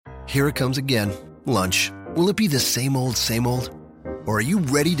Here it comes again. Lunch. Will it be the same old, same old? Or are you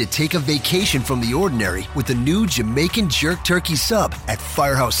ready to take a vacation from the ordinary with the new Jamaican Jerk Turkey Sub at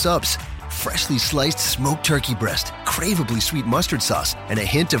Firehouse Subs? Freshly sliced smoked turkey breast, craveably sweet mustard sauce, and a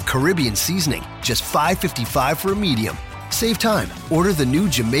hint of Caribbean seasoning. Just $5.55 for a medium. Save time. Order the new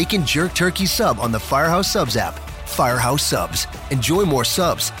Jamaican Jerk Turkey Sub on the Firehouse Subs app. Firehouse Subs. Enjoy more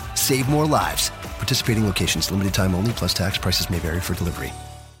subs. Save more lives. Participating locations. Limited time only, plus tax. Prices may vary for delivery.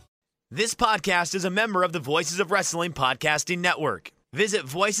 This podcast is a member of the Voices of Wrestling Podcasting Network. Visit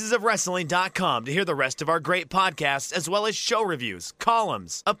voicesofwrestling.com to hear the rest of our great podcasts, as well as show reviews,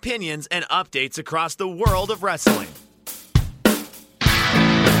 columns, opinions, and updates across the world of wrestling.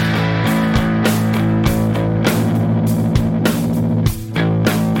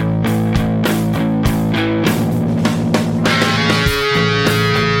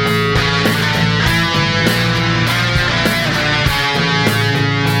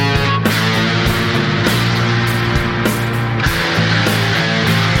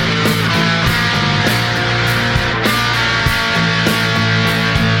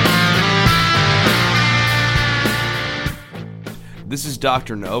 This is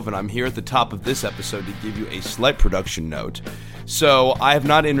Dr. Nove, and I'm here at the top of this episode to give you a slight production note. So, I have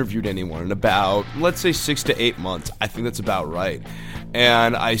not interviewed anyone in about, let's say, 6 to 8 months. I think that's about right.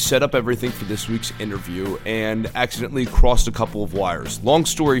 And I set up everything for this week's interview and accidentally crossed a couple of wires. Long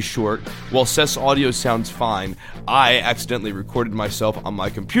story short, while Seth's audio sounds fine, I accidentally recorded myself on my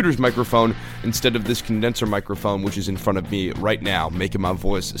computer's microphone instead of this condenser microphone, which is in front of me right now, making my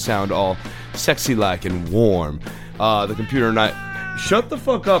voice sound all sexy-like and warm. The computer and I... Shut the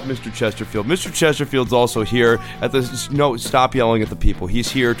fuck up, Mr. Chesterfield. Mr. Chesterfield's also here at the... No, stop yelling at the people.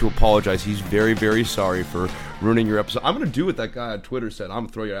 He's here to apologize. He's very, very sorry for ruining your episode. I'm going to do what that guy on Twitter said. I'm going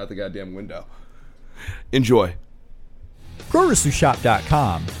to throw you out the goddamn window. Enjoy.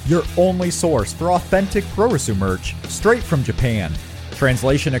 ProWrestleShop.com, your only source for authentic Pro-Wrestling merch straight from Japan.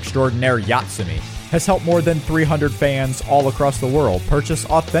 Translation extraordinaire Yatsumi has helped more than 300 fans all across the world purchase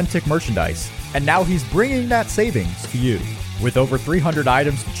authentic merchandise, and now he's bringing that savings to you. With over 300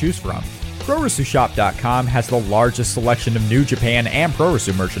 items to choose from, ProWrestleShop.com has the largest selection of New Japan and Pro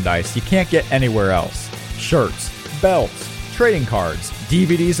Wrestling merchandise you can't get anywhere else. Shirts, belts, trading cards,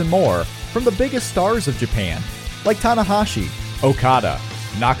 DVDs, and more from the biggest stars of Japan, like Tanahashi, Okada,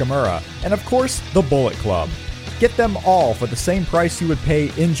 Nakamura, and of course, the Bullet Club. Get them all for the same price you would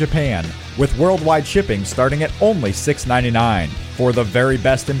pay in Japan, with worldwide shipping starting at only $6.99. For the very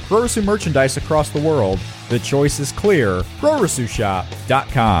best in Pro Wrestling merchandise across the world, the choice is clear.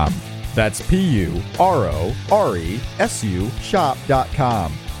 ProWrestleShop.com. That's PURORESU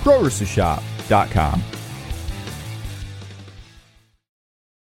shop.com. ProWrestleShop.com.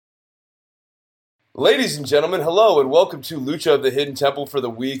 Ladies and gentlemen, hello and welcome to Lucha of the Hidden Temple for the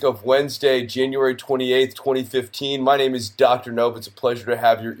week of Wednesday, January 28th, 2015. My name is Dr. Nove. It's a pleasure to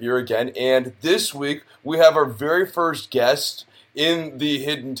have your ear again. And this week, we have our very first guest in the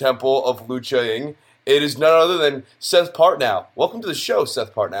Hidden Temple of Lucha-ing. It is none other than Seth Partnow. Welcome to the show,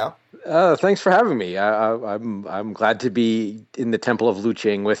 Seth Partnow. Thanks for having me. I'm glad to be in the Temple of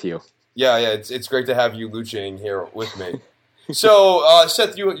Lucha-ing with you. Yeah, it's great to have you Lucha-ing here with me. So,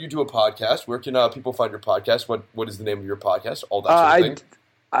 Seth, you do a podcast. Where can people find your podcast? What is the name of your podcast? All that sort of thing.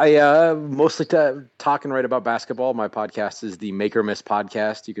 I mostly talk and write about basketball. My podcast is the Make or Miss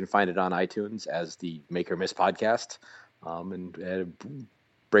Podcast. You can find it on iTunes as the Make or Miss Podcast, and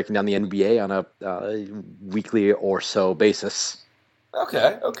breaking down the NBA on a weekly or so basis.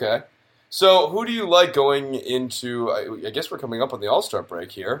 Okay. So, who do you like going into? I guess we're coming up on the All-Star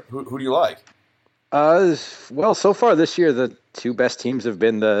break here. Who do you like? Well, so far this year, the two best teams have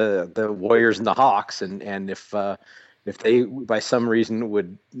been the Warriors and the Hawks, and if they by some reason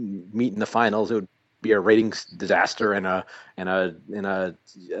would meet in the finals, it would be a ratings disaster and an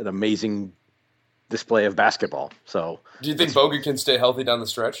amazing display of basketball. So, do you think Bogut can stay healthy down the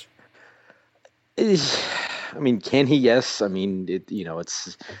stretch? I mean, can he? Yes. I mean,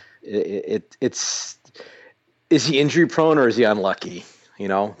 it's is he injury prone or is he unlucky? You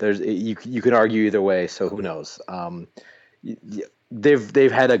know, you can argue either way. So who knows?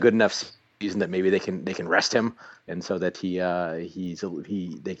 They've had a good enough season that maybe they can rest him, and so that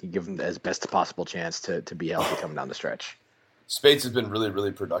they can give him as best possible chance to be healthy coming down the stretch. Spates has been really,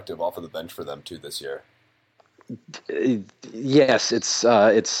 really productive off of the bench for them too this year. Yes, it's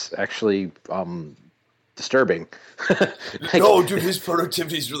actually disturbing. No, dude, his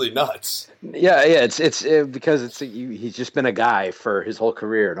productivity is really nuts. Yeah, it's because he's just been a guy for his whole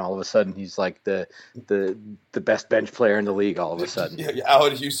career, and all of a sudden he's like the best bench player in the league. All of a sudden, yeah,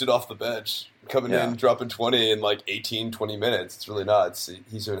 Allen Houston off the bench. coming in, dropping 20 in like 18, 20 minutes. It's really nuts.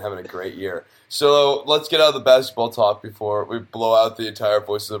 He's been having a great year. So let's get out of the basketball talk before we blow out the entire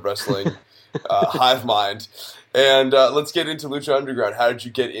Voices of Wrestling hive mind. And let's get into Lucha Underground. How did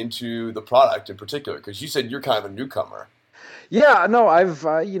you get into the product in particular? Because you said you're kind of a newcomer. Yeah, no, I've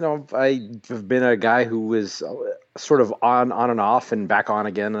I've been a guy who was sort of on and off and back on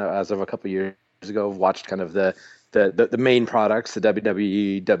again as of a couple of years ago. I've watched kind of the main products, the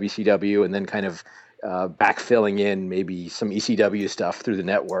WWE, WCW, and then kind of backfilling in maybe some ECW stuff through the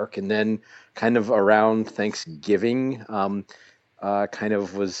network, and then kind of around Thanksgiving, kind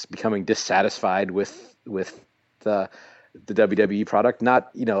of was becoming dissatisfied with the WWE product.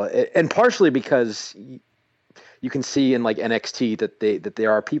 Not and partially because you can see in like NXT that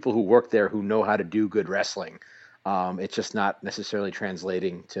there are people who work there who know how to do good wrestling. It's just not necessarily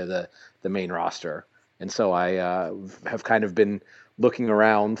translating to the main roster. And so I have kind of been looking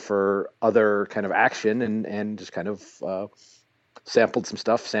around for other kind of action and just kind of sampled some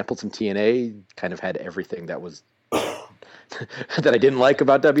stuff, sampled some TNA, kind of had everything that was that I didn't like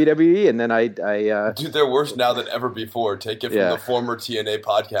about WWE. And then I Dude, they're worse now than ever before. Take it from the former TNA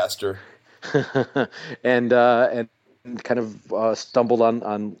podcaster. and kind of stumbled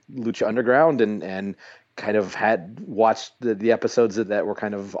on Lucha Underground and kind of had watched the episodes that were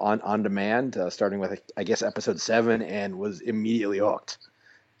kind of on demand, starting with I guess episode 7, and was immediately hooked.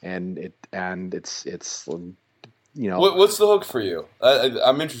 And it's What's the hook for you?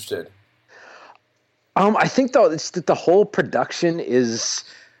 I'm interested. I think though it's that the whole production is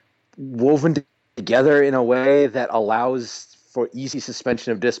woven together in a way that allows for easy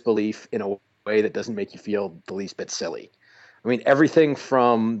suspension of disbelief in a way that doesn't make you feel the least bit silly. I mean, everything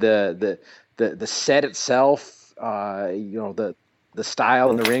from the set itself, the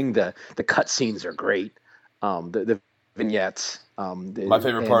style in the ring, the cut scenes are great. The vignettes. My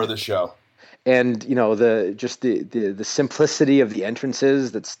favorite part of the show. And the simplicity of the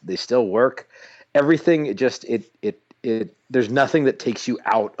entrances, they still work. Everything it there's nothing that takes you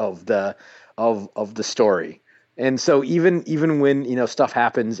out of the story. And so even when stuff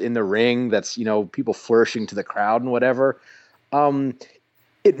happens in the ring, that's people flourishing to the crowd and whatever,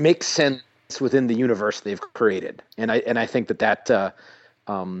 it makes sense within the universe they've created. And I think that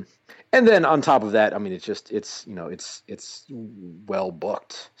and then on top of that, I mean, it's well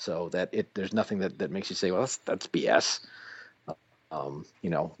booked, so that there's nothing that makes you say, well, that's BS.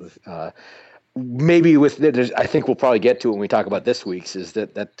 Maybe I think we'll probably get to it when we talk about this week's, is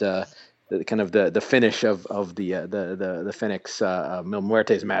that the kind of the finish of the Phoenix Mil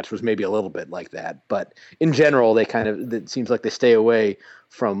Muertes match was maybe a little bit like that, but in general it seems like they stay away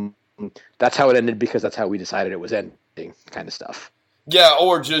from that's how it ended because that's how we decided it was ending kind of stuff. Yeah,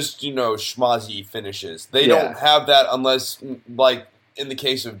 or just schmozzy finishes. They don't have that unless, like in the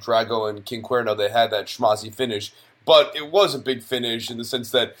case of Drago and King Cuerno, they had that schmozzy finish, but it was a big finish in the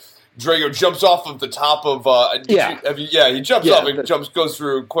sense that Drago jumps off of the top of he jumps off and goes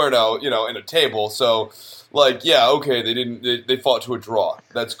through Cuerno, in a table. So, they fought to a draw.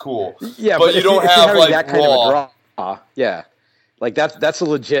 That's cool. Yeah, but you don't have like that kind of a draw. Yeah, like that's a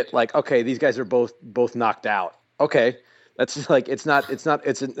legit okay. These guys are both knocked out. Okay, that's like it's not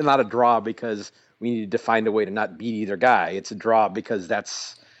a draw because we needed to find a way to not beat either guy. It's a draw because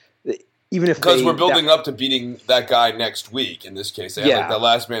that's. Because we're building up to beating that guy next week. In this case, they had the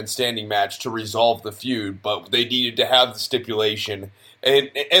last man standing match to resolve the feud, but they needed to have the stipulation, and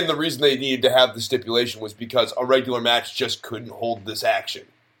the reason they needed to have the stipulation was because a regular match just couldn't hold this action.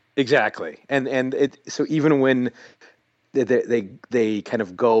 Exactly, and so even when they kind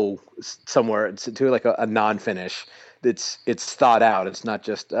of go somewhere to like a non-finish, it's thought out. It's not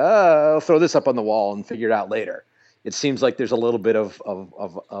just I'll throw this up on the wall and figure it out later. It seems like there's a little bit of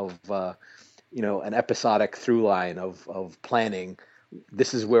an episodic through line of planning.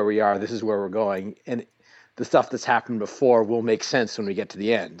 This is where we are. This is where we're going, and the stuff that's happened before will make sense when we get to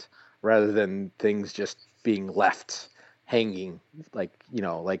the end, rather than things just being left hanging, like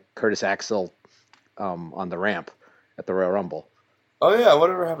Curtis Axel on the ramp at the Royal Rumble. Oh yeah,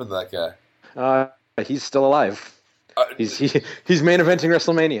 whatever happened to that guy? He's still alive. He's main eventing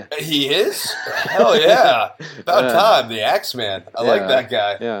WrestleMania. He is? Hell yeah. About time. The Axeman. I like that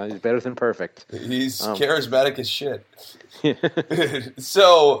guy. Yeah, he's better than perfect. He's charismatic as shit.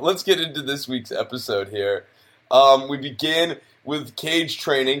 So, let's get into this week's episode here. We begin with cage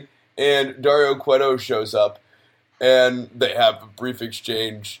training, and Dario Cueto shows up, and they have a brief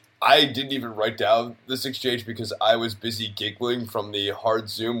exchange. I didn't even write down this exchange because I was busy giggling from the hard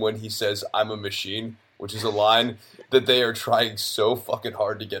zoom when he says, "I'm a machine," which is a line that they are trying so fucking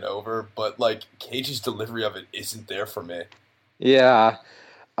hard to get over, but Cage's delivery of it isn't there for me. Yeah.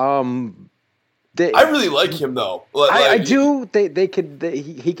 I really like him though. I do.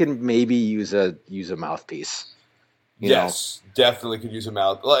 He can maybe use a mouthpiece. Yes, definitely could use a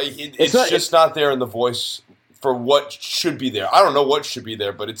mouth. Like it's just not there in the voice for what should be there. I don't know what should be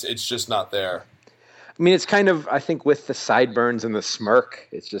there, but it's just not there. I mean, it's kind of, I think, with the sideburns and the smirk,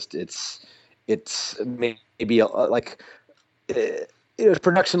 it's maybe like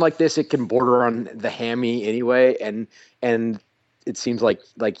production like this, it can border on the hammy anyway, and it seems like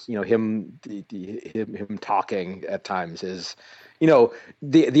him talking at times is,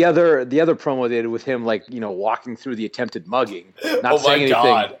 the other promo they did with him, walking through the attempted mugging, not saying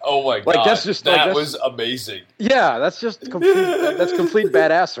anything. Oh my god! That was amazing. Yeah, that's just complete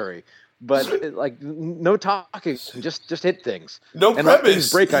badassery. But no talking, just hit things. No and premise. Let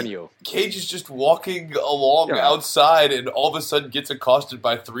things break on you. Cage is just walking along outside, and all of a sudden gets accosted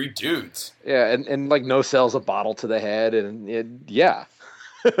by 3 dudes. Yeah, and no sells a bottle to the head, and that's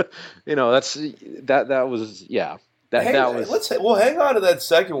that was hang on to that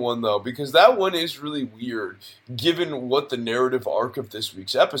second one though, because that one is really weird, given what the narrative arc of this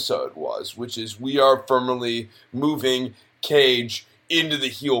week's episode was, which is we are firmly moving Cage into the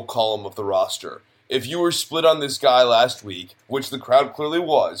heel column of the roster. If you were split on this guy last week, which the crowd clearly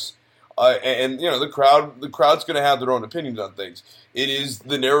was, and the crowd's going to have their own opinions on things. It is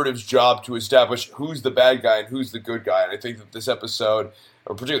the narrative's job to establish who's the bad guy and who's the good guy. And I think that this episode,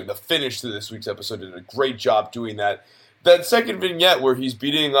 or particularly the finish to this week's episode, did a great job doing that. That second vignette where he's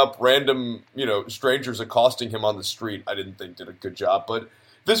beating up random, strangers accosting him on the street, I didn't think did a good job. But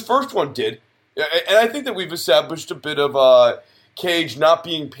this first one did. And I think that we've established a bit of Cage not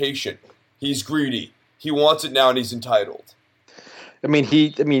being patient. He's greedy. He wants it now, and he's entitled.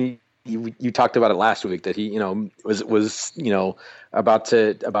 You talked about it last week that he, was about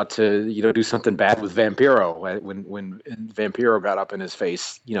to do something bad with Vampiro when Vampiro got up in his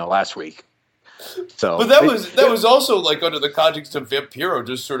face, last week. So, but that was also like under the context of Vampiro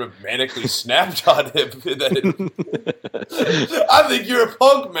just sort of manically snapped on him. I think you're a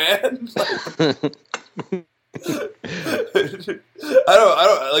punk, man. I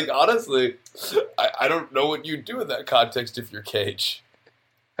don't honestly, I don't know what you'd do in that context if you're Cage.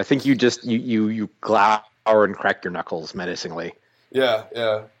 I think you just you glower and crack your knuckles menacingly.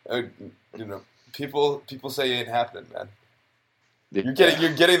 Yeah. People say it ain't happening, man.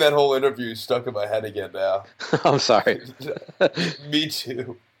 You're getting that whole interview stuck in my head again now. I'm sorry. Me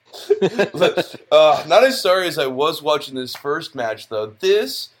too. Not as sorry as I was watching this first match, though.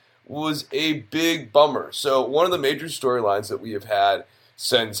 This was a big bummer. So one of the major storylines that we have had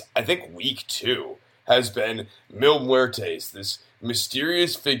since, I think, week 2 has been Mil Muertes, this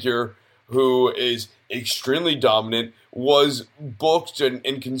mysterious figure who is extremely dominant, was booked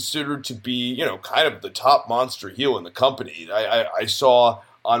and considered to be, kind of the top monster heel in the company. I saw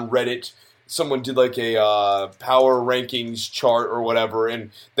on Reddit someone did like a power rankings chart or whatever,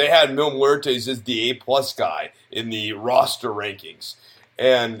 and they had Mil Muertes as the A+ guy in the roster rankings.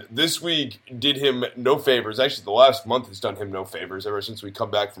 And this week did him no favors. Actually, the last month has done him no favors ever since we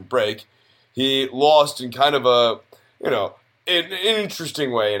come back from break. He lost in kind of a, an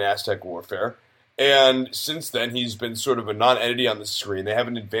interesting way in Aztec Warfare. And since then, he's been sort of a non-entity on the screen. They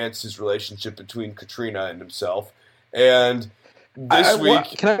haven't advanced his relationship between Katrina and himself. And this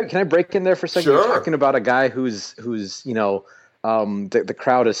week... Can I break in there for a second? Sure. You're talking about a guy who's the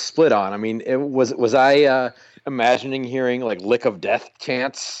crowd is split on. I mean, was I imagining hearing like lick of death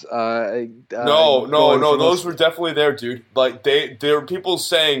chants? No, those were definitely there, dude. Like there were people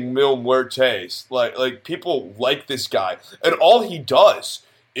saying Mil Muertes. Like people like this guy. And all he does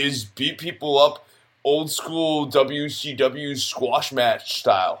is beat people up old school WCW squash match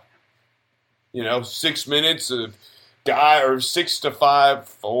style. 6 minutes of guy, or 6 to 5,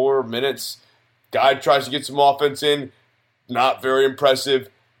 4 minutes. Guy tries to get some offense in. Not very impressive.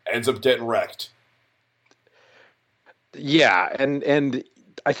 Ends up getting wrecked. Yeah, and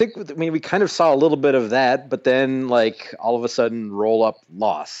I think we kind of saw a little bit of that, but then all of a sudden roll up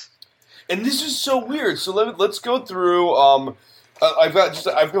loss. And this is so weird. So let's go through. I've got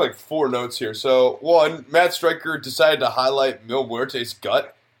like 4 notes here. So 1, Matt Stryker decided to highlight Mil Muertes'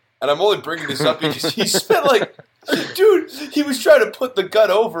 gut, and I'm only bringing this up because he spent dude, he was trying to put the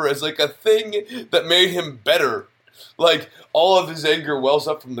gut over as like a thing that made him better. Like, all of his anger wells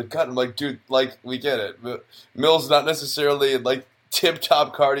up from the gut. I'm like, dude, we get it. Mil's not necessarily in,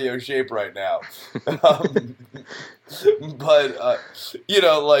 tip-top cardio shape right now.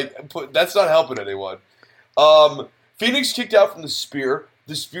 That's not helping anyone. Phoenix kicked out from the spear.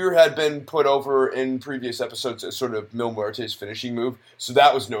 The spear had been put over in previous episodes as sort of Mil Muertes' finishing move, so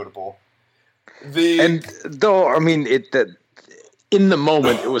that was notable. in the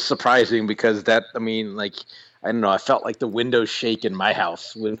moment, it was surprising because I don't know, I felt like the windows shake in my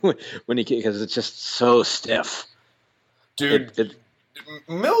house because it's just so stiff. Dude,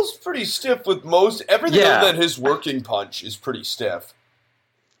 Mill's pretty stiff with most everything other than his working punch is pretty stiff.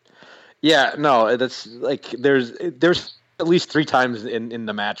 Yeah, no, that's like there's at least 3 times in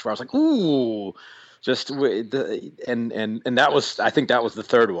the match where I was like, ooh, and that was, I think that was the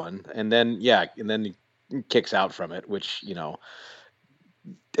third one, and then he kicks out from it, which, you know,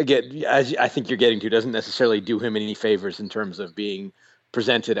 again, as I think you're getting to, doesn't necessarily do him any favors in terms of being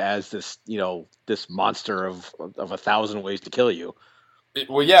presented as this, you know, this monster of 1,000 ways to kill you.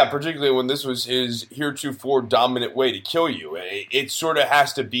 Well, yeah, particularly when this was his heretofore dominant way to kill you. It sort of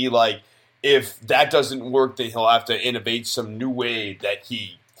has to be like, if that doesn't work, then he'll have to innovate some new way that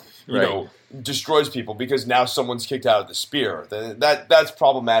he, you know, destroys people, because now someone's kicked out of the spear. That's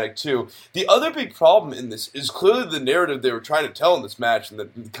problematic too. The other big problem in this is clearly the narrative they were trying to tell in this match, and the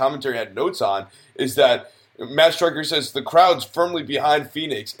commentary had notes on, is that Matt Striker says the crowd's firmly behind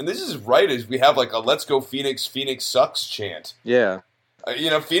Phoenix, and this is right as we have like a "Let's go Phoenix, Phoenix sucks" chant. Yeah.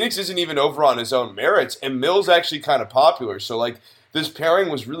 You know, Phoenix isn't even over on his own merits, and Mill's actually kind of popular. So, like, this pairing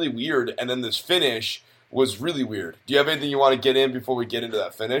was really weird, and then this finish was really weird. Do you have anything you want to get in before we get into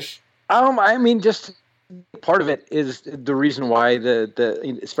that finish? I mean, just part of it is the reason why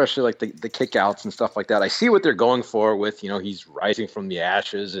the especially like the kickouts and stuff like that. I see what they're going for with, you know, he's rising from the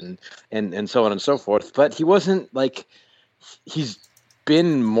ashes and so on and so forth. But he wasn't like, he's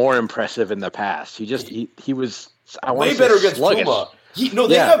been more impressive in the past. He was way better against Puma.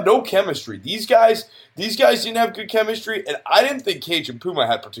 They have no chemistry. These guys didn't have good chemistry, and I didn't think Cage and Puma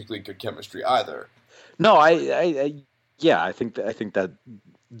had particularly good chemistry either. No, I think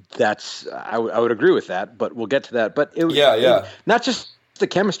that's I would agree with that, but we'll get to that. But it not just the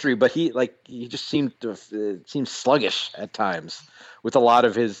chemistry, but he just seemed sluggish at times with a lot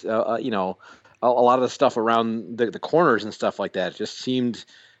of his a lot of the stuff around the corners and stuff like that. It just seemed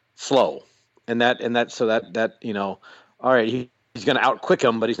slow, and that you know, all right, he's going to outquick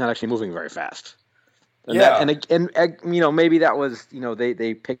him, but he's not actually moving very fast. And you know, maybe that was, you know,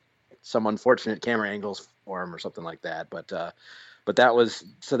 they picked some unfortunate camera angles for him or something like that, but that was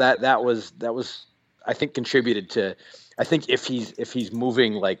I think contributed to, I think if he's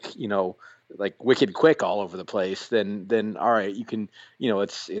moving like, you know, like wicked quick all over the place, then all right, you can, you know,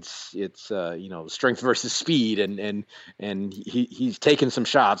 it's you know, strength versus speed, and he's taken some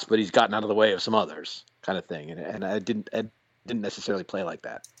shots, but he's gotten out of the way of some others, kind of thing, and I didn't necessarily play like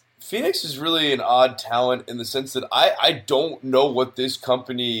that. Phoenix is really an odd talent in the sense that I don't know what this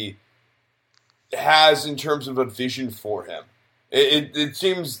company has in terms of a vision for him. It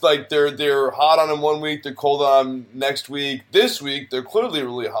seems like they're hot on him one week, they're cold on him next week. This week, they're clearly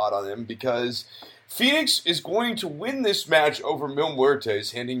really hot on him because Phoenix is going to win this match over Mil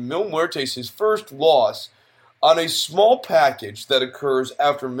Muertes, handing Mil Muertes his first loss on a small package that occurs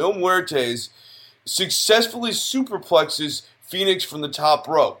after Mil Muertes successfully superplexes Phoenix from the top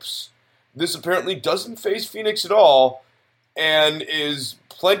ropes. This apparently doesn't face Phoenix at all and is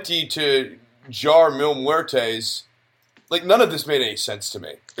plenty to jar Mil Muertes. Like, none of this made any sense to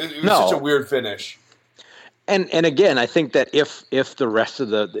me. It was such a weird finish. And again, I think that if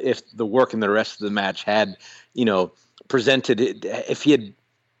the work in the rest of the match had, you know, presented it, if he had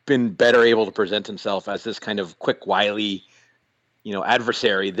been better able to present himself as this kind of quick, wily, you know,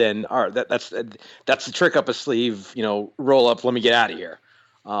 adversary, then that's the trick up his sleeve, you know, roll up, let me get out of here.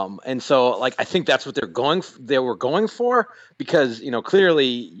 And so, like, I think that's what they were going for, because, you know, clearly,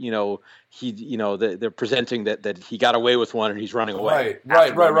 you know, they're presenting that he got away with one and he's running away.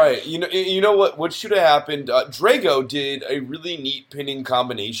 Right. You know what should have happened? Drago did a really neat pinning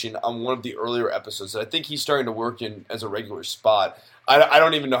combination on one of the earlier episodes that I think he's starting to work in as a regular spot. I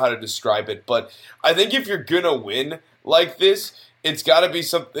don't even know how to describe it, but I think if you're gonna win like this, it's got to be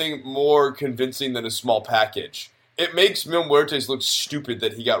something more convincing than a small package. It makes Mil Muertes look stupid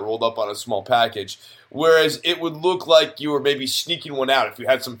that he got rolled up on a small package, whereas it would look like you were maybe sneaking one out if you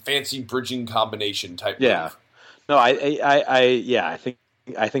had some fancy bridging combination type move. No, I think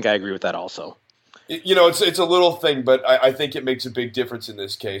I agree with that also. You know, it's a little thing, but I think it makes a big difference in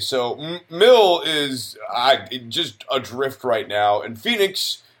this case. So Mil is just adrift right now, and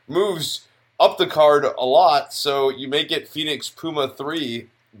Phoenix moves up the card a lot, so you may get Phoenix Puma 3,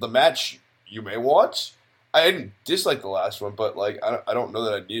 the match you may watch. I didn't dislike the last one, but like I don't know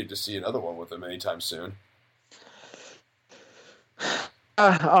that I needed to see another one with him anytime soon.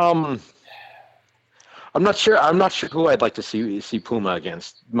 I'm not sure who I'd like to see Puma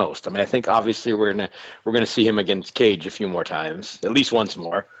against most. I mean, I think obviously we're gonna see him against Cage a few more times, at least once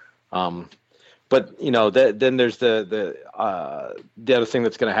more. but then there's the other thing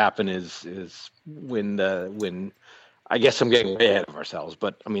that's going to happen is when I guess I'm getting way ahead of ourselves,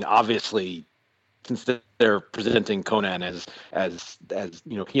 but I mean, obviously, since they're presenting Conan as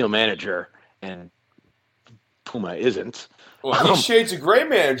heel manager and Puma isn't. Well, he shades a gray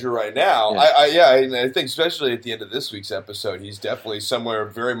manager right now. Yeah. I think especially at the end of this week's episode, he's definitely somewhere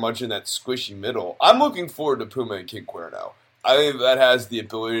very much in that squishy middle. I'm looking forward to Puma and King Cuerno. I think that has the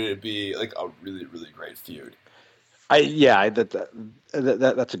ability to be like a really, really great feud.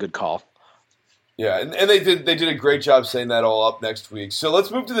 That's a good call. Yeah, and they did a great job saying that all up next week. So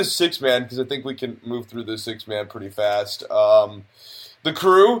let's move to the 6-man because I think we can move through the 6-man pretty fast. The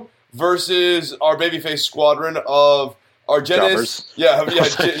Crew versus our babyface squadron of Argenis. Yeah,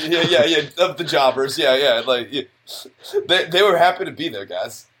 of the jobbers. They were happy to be there,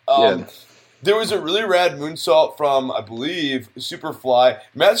 guys. There was a really rad moonsault from, I believe, Superfly.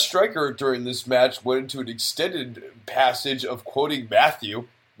 Matt Stryker during this match went into an extended passage of quoting Matthew.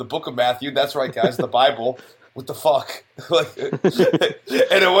 The book of Matthew, that's right, guys. The Bible. What the fuck? And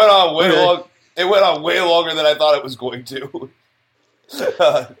it went on way long. It went on way longer than I thought it was going to.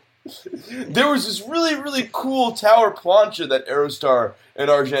 There was this really, really cool tower plancha that Aerostar and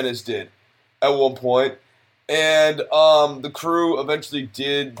Argenis did at one point, and the Crew eventually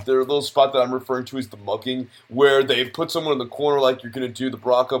did their little spot that I'm referring to as the mugging, where they put someone in the corner like you're going to do the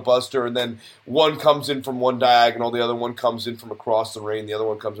Bronco Buster, and then one comes in from one diagonal, the other one comes in from across the ring, the other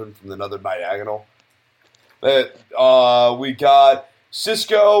one comes in from another diagonal. We got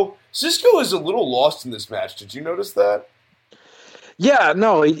Cisco. Cisco is a little lost in this match. Did you notice that? Yeah,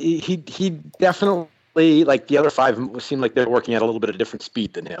 no, he definitely, like the other 5 seemed like they're working at a little bit of different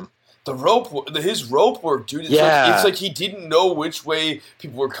speed than him. His rope work, dude. It's like he didn't know which way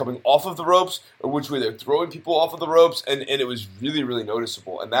people were coming off of the ropes or which way they're throwing people off of the ropes, and it was really, really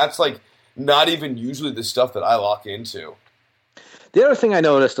noticeable. And that's like not even usually the stuff that I lock into. The other thing I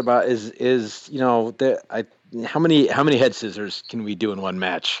noticed about is how many head scissors can we do in one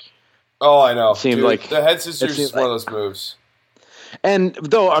match? Oh, I know. It seemed dude, like the head scissors is one of those moves. And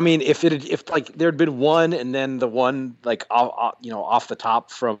though, I mean, if like there had been one and then the one like off the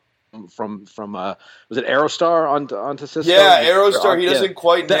top from was it Aerostar onto Cisco? Yeah, Aerostar. He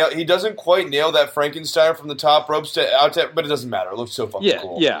doesn't quite nail that Frankenstein from the top ropes but it doesn't matter. It looks so fucking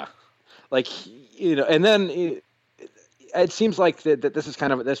cool. Yeah, like and then it seems like that this was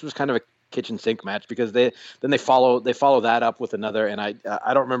kind of a kitchen sink match because they follow that up with another, and I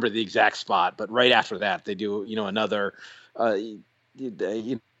don't remember the exact spot, but right after that they do another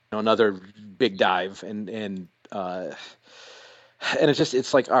another big dive and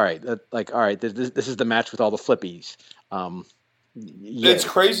it's like all right, this is the match with all the flippies. It's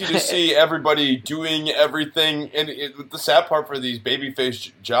crazy to see everybody doing everything, and the sad part for these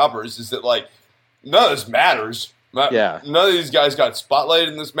babyface jobbers is that like none of this matters. None of these guys got spotlighted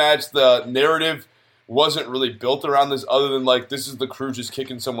in this match. The narrative wasn't really built around this, other than like this is the Crew just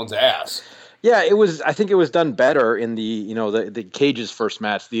kicking someone's ass. Yeah, it was. I think it was done better in the the Cage's first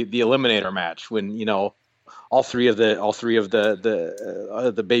match, the Eliminator match, when all three of the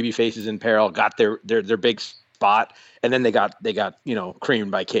baby faces in peril got their big spot, and then they got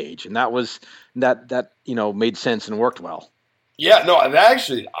creamed by Cage, and that made sense and worked well. Yeah, no, and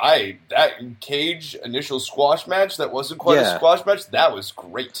actually, that Cage initial squash match that wasn't quite a squash match, that was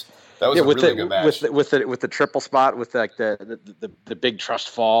great. That was a really good match with the triple spot with like the big trust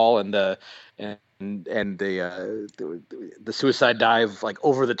fall and the suicide dive like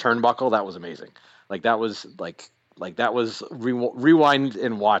over the turnbuckle. That was amazing. Like that was rewind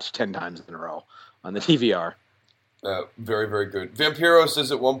and watch 10 times in a row on the DVR. Very, very good. Vampiro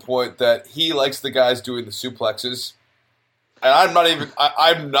says at one point that he likes the guys doing the suplexes. And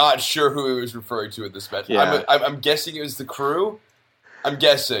I'm not sure who he was referring to in this match. Yeah. I'm guessing it was the Crew. I'm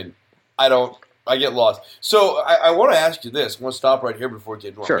guessing. I get lost. So I want to ask you this. I want to stop right here before we get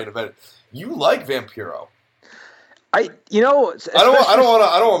into our main event. You like Vampiro. I don't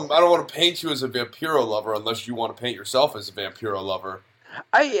want to paint you as a Vampiro lover unless you want to paint yourself as a Vampiro lover.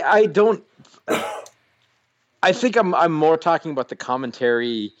 I don't. I think I'm more talking about the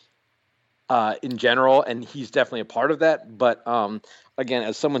commentary in general, and he's definitely a part of that. But again,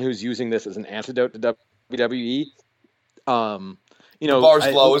 as someone who's using this as an antidote to WWE, the bar's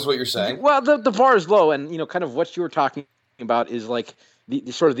low is what you're saying. Well, the bar is low, and kind of what you were talking about is like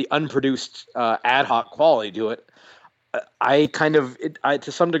the sort of the unproduced ad hoc quality to it. I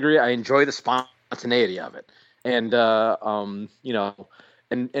to some degree I enjoy the spontaneity of it, and and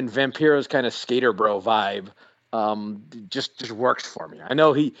Vampiro's kind of skater bro vibe just works for me. I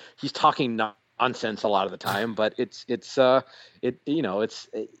know he's talking nonsense a lot of the time, but it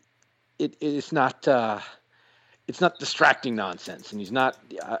it's not distracting nonsense, and he's not.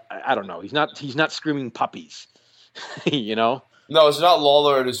 I don't know. He's not screaming puppies. You know. No, it's not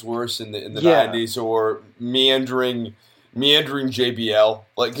Lawler at his worst in the Yeah. 90s or meandering JBL.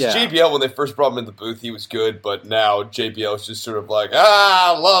 Like, 'cause Yeah. JBL, when they first brought him in the booth, he was good, but now JBL is just sort of like,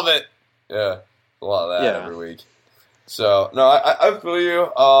 love it. Yeah, a lot of that every week. So, no, I feel you.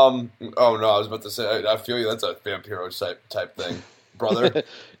 Oh, no, I was about to say, I feel you. That's a Vampiro type thing. Brother.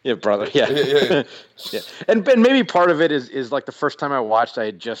 Yeah, brother. Yeah. Yeah. Yeah. And maybe part of it is like the first time I watched, I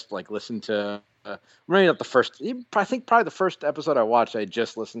had just like listened to, maybe not the first, I think probably the first episode I watched, I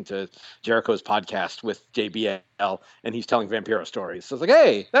just listened to Jericho's podcast with JBL, and he's telling Vampiro stories. So it's like,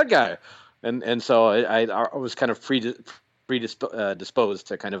 hey, that guy. And so I was kind of predisposed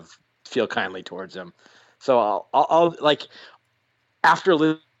to kind of feel kindly towards him. So I'll like, after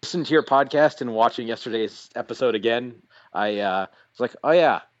listening to your podcast and watching yesterday's episode again, I was like, oh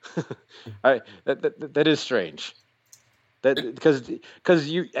yeah, that is strange. That because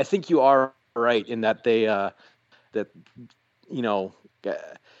I think you are right in that they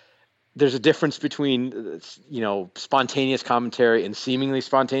there's a difference between spontaneous commentary and seemingly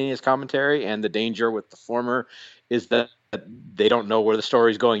spontaneous commentary, and the danger with the former is that they don't know where the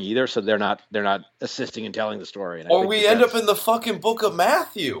story's going either, so they're not assisting in telling the story. And or we end up in the fucking book of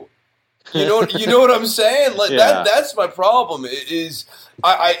Matthew. You know what I'm saying? Like that's my problem. It's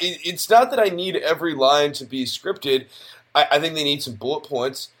not that I need every line to be scripted. I think they need some bullet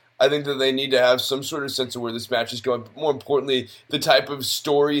points. I think that they need to have some sort of sense of where this match is going, but more importantly, the type of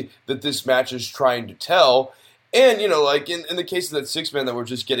story that this match is trying to tell. And, like in the case of that 6-man that we're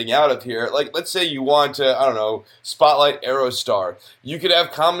just getting out of here, like let's say you want to, I don't know, spotlight Aerostar. You could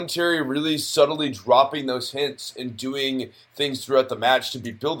have commentary really subtly dropping those hints and doing things throughout the match to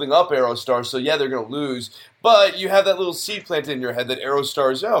be building up Aerostar. So yeah, they're going to lose, but you have that little seed planted in your head that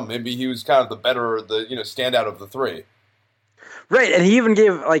Aerostar's, maybe he was kind of the better, standout of the three. Right, and he even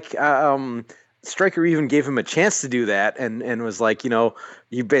gave Stryker even gave him a chance to do that, and was like,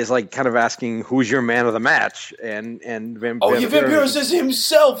 he basically kind of asking who's your man of the match, and Vampiro says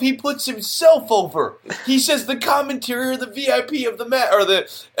himself. He puts himself over. He says the commentary or the VIP of the match, or the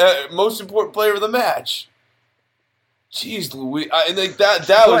most important player of the match. Jeez, Louis, and like that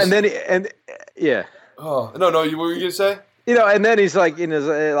was. Yeah. Oh no, what were you gonna say? And then he's like,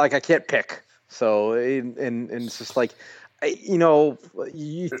 like I can't pick. So and it's just like. I don't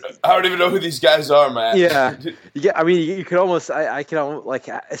even know who these guys are, man. Yeah. I mean, you could almost, I can almost, like,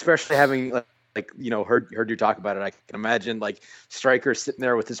 especially having heard you talk about it. I can imagine like Stryker sitting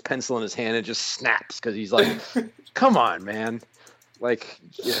there with his pencil in his hand and just snaps because he's like, "Come on, man!" Like,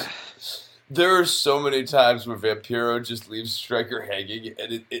 yeah. There are so many times where Vampiro just leaves Stryker hanging,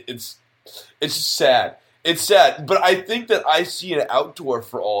 and it's just sad. It's sad, but I think that I see an outdoor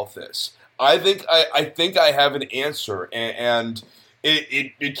for all of this. I think I have an answer, and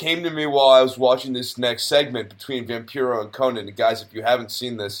it came to me while I was watching this next segment between Vampiro and Konnan. And guys, if you haven't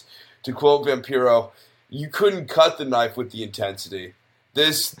seen this, to quote Vampiro, you couldn't cut the knife with the intensity.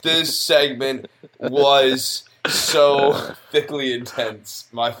 This segment was so thickly intense,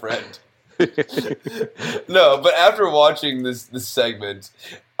 my friend. No, but after watching this segment,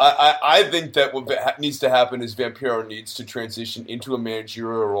 I think that what needs to happen is Vampiro needs to transition into a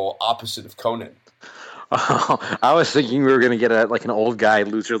managerial role opposite of Konnan. Oh, I was thinking we were going to get an old guy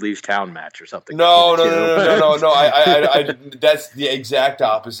loser leaves town match or something. No. I that's the exact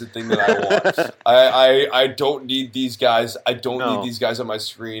opposite thing that I want. I don't need these guys. I don't need these guys on my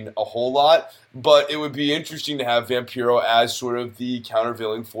screen a whole lot. But it would be interesting to have Vampiro as sort of the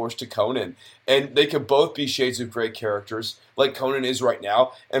countervailing force to Konnan. And they could both be shades of gray characters, like Konnan is right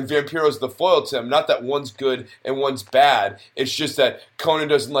now. And Vampiro's the foil to him. Not that one's good and one's bad. It's just that Konnan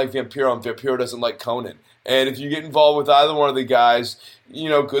doesn't like Vampiro and Vampiro doesn't like Konnan. And if you get involved with either one of the guys,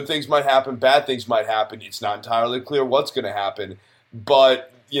 good things might happen, bad things might happen. It's not entirely clear what's going to happen.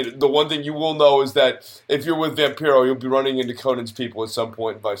 But the one thing you will know is that if you're with Vampiro, you'll be running into Konnan's people at some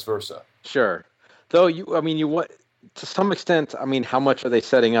point and vice versa. Sure. Though, to some extent, how much are they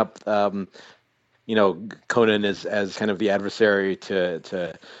setting up, Konnan as kind of the adversary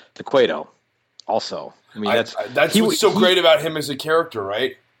to Cueto also? That's what's so great about him as a character,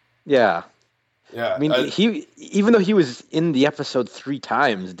 right? Yeah. Yeah. He even though he was in the episode 3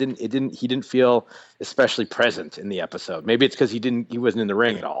 times, he didn't feel especially present in the episode. Maybe it's because he wasn't in the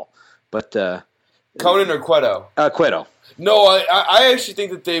ring at all. But Konnan or Cueto? Cueto. No, I actually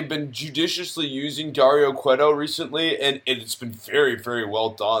think that they've been judiciously using Dario Cueto recently, and it's been very, very well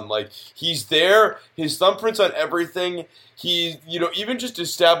done. Like, he's there, his thumbprint's on everything. He, even just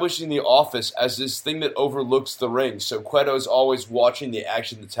establishing the office as this thing that overlooks the ring. So Cueto's always watching the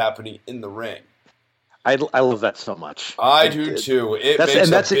action that's happening in the ring. I love that so much. I do too. It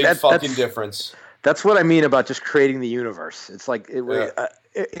makes a big fucking difference. That's what I mean about just creating the universe. It's like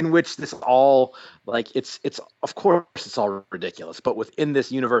in which this all, like, it's of course it's all ridiculous, but within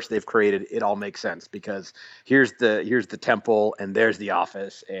this universe they've created, it all makes sense because here's the temple and there's the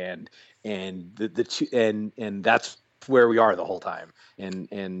office and that's where we are the whole time.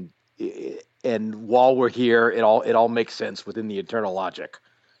 And while we're here, it all makes sense within the eternal logic.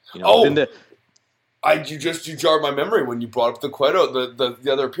 You jarred my memory when you brought up the Cueto,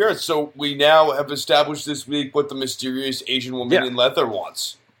 the other appearance. So we now have established this week what the mysterious Asian woman in leather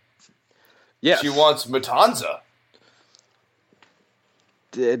wants. Yes. She wants Matanza.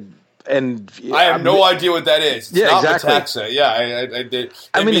 And I have no idea what that is. It's not exactly. Metaxa. Yeah, I did.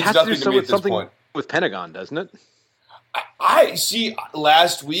 It means has nothing to do to me at this something point. with Pentagon, doesn't it? I see.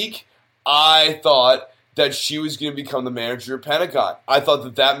 Last week, I thought that she was going to become the manager of Pentagon. I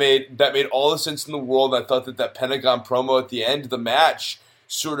thought that made all the sense in the world. I thought that Pentagon promo at the end of the match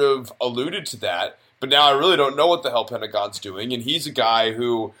sort of alluded to that. But now I really don't know what the hell Pentagon's doing. And he's a guy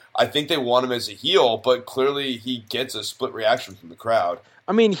who I think they want him as a heel, but clearly he gets a split reaction from the crowd.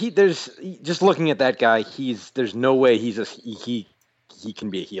 I mean, there's just looking at that guy. There's no way he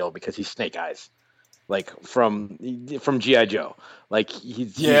can be a heel because he's Snake Eyes, like from G.I. Joe. Like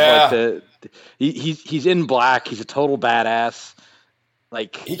he's in black. He's a total badass.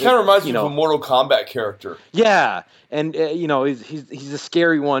 Like he kind of reminds me of a Mortal Kombat character. Yeah, and he's a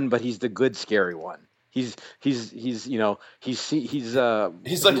scary one, but he's the good scary one. He's La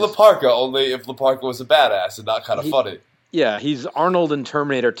Parka, only if La Parka was a badass and not kind of funny. Yeah, he's Arnold in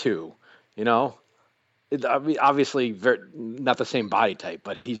Terminator 2. Obviously not the same body type,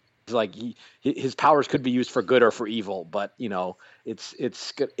 but he's like his powers could be used for good or for evil. But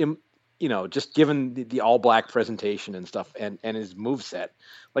it's just given the all black presentation and stuff and his moveset,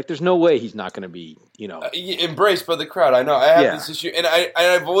 like there's no way he's not going to be embraced by the crowd. I know I have this issue, and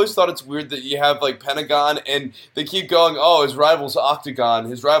I've always thought it's weird that you have like Pentagon and they keep going, oh, his rival's Octagon.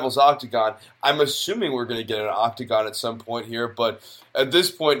 I'm assuming we're going to get an Octagon at some point here, but at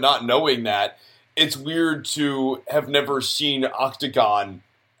this point, not knowing that, it's weird to have never seen Octagon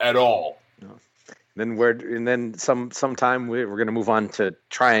at all. Then sometime we're gonna move on to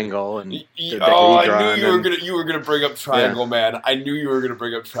Triangle and I knew you were gonna bring up Triangle Man. I knew you were gonna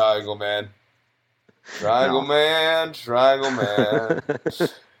bring up Triangle Man. Triangle Man.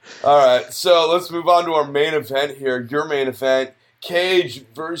 All right, so let's move on to our main event here. Your main event: Cage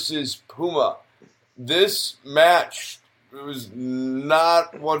versus Puma. This match was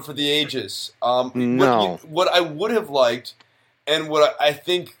not one for the ages. No. What I would have liked. And what I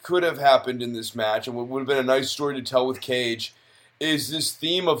think could have happened in this match, and what would have been a nice story to tell with Cage, is this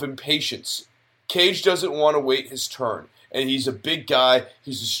theme of impatience. Cage doesn't want to wait his turn. And he's a big guy,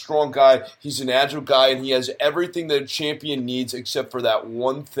 he's a strong guy, he's an agile guy, and he has everything that a champion needs except for that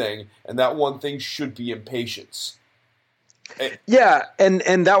one thing, and that one thing should be impatience. Yeah, and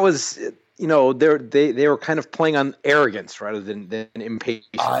that was... they were kind of playing on arrogance rather than impatience.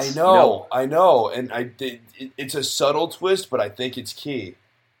 I know, and it's a subtle twist, but I think it's key.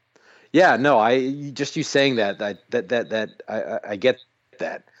 Yeah, no, you saying that I get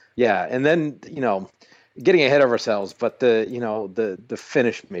that. Yeah, and then getting ahead of ourselves, but the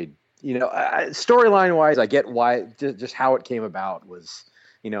finish made storyline wise, I get why just how it came about was.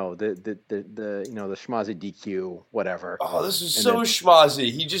 The schmozzy DQ, whatever. Oh, this is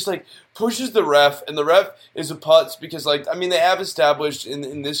schmozzy. He just pushes the ref, and the ref is a putz because they have established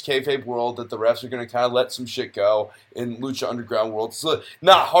in this kayfabe world that the refs are going to kind of let some shit go in Lucha Underground world. It's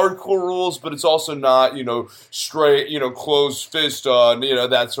not hardcore rules, but it's also not straight closed fist on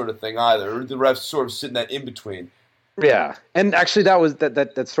that sort of thing either. The refs sort of sit in that in between. Yeah, and actually that was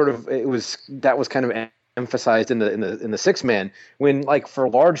kind of emphasized in the 6-man when for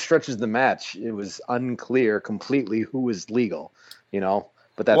large stretches of the match it was unclear completely who was legal,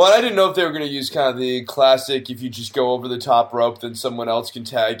 but that's... Well, I didn't know if they were going to use kind of the classic if you just go over the top rope then someone else can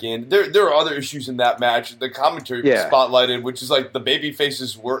tag in. There are other issues in that match the commentary spotlighted, which is the baby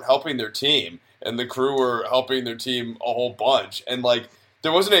faces weren't helping their team and the crew were helping their team a whole bunch, and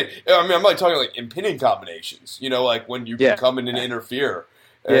there wasn't I'm talking impinning combinations, when you can come in and interfere.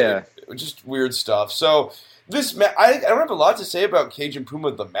 Just weird stuff. So this I don't have a lot to say about Cage and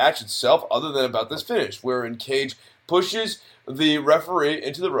Puma, the match itself, other than about this finish, wherein Cage pushes the referee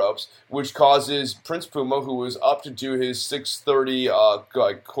into the ropes, which causes Prince Puma, who was up to do his 630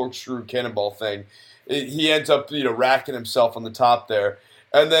 corkscrew cannonball thing, he ends up racking himself on the top there,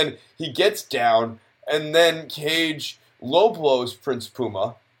 and then he gets down, and then Cage low blows Prince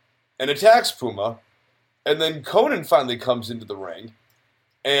Puma and attacks Puma, and then Conan finally comes into the ring,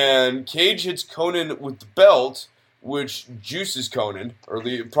 and Cage hits Conan with the belt, which juices Conan, or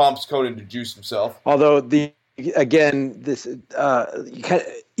prompts Conan to juice himself. Although this even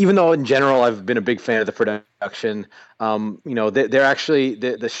though in general I've been a big fan of the production, they're actually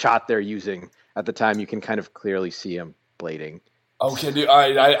the shot they're using at the time, you can kind of clearly see him blading. Okay, dude,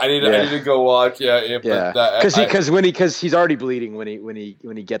 I need to go watch. Because he's already bleeding when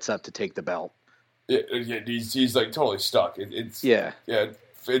he gets up to take the belt. Yeah, he's like totally stuck. It's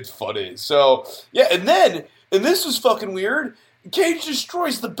funny. So and this was fucking weird. Cage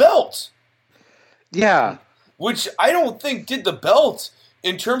destroys the belt. Yeah, which I don't think did the belt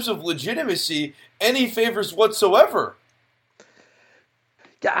in terms of legitimacy any favors whatsoever.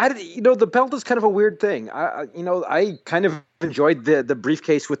 Yeah, the belt is kind of a weird thing. I kind of enjoyed the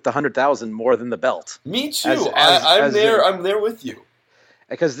briefcase with the 100,000 more than the belt. Me too. I'm there with you.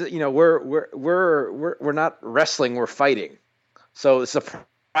 Because we're not wrestling, we're fighting. So it's a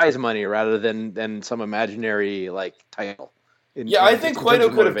prize money rather than some imaginary title. I think Cueto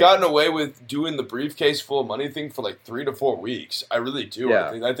could have gotten away with doing the briefcase full of money thing for like 3 to 4 weeks. I really do.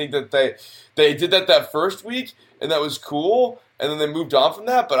 Yeah. I think that they did that first week, and that was cool, and then they moved on from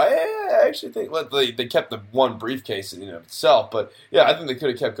that. But I actually think they kept the one briefcase in and of itself. But yeah, I think they could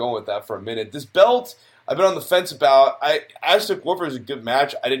have kept going with that for a minute. This belt, I've been on the fence about. Aztec Warfare is a good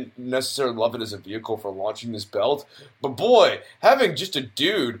match. I didn't necessarily love it as a vehicle for launching this belt. But boy, having just a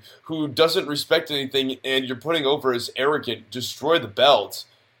dude who doesn't respect anything and you're putting over as arrogant destroy the belt,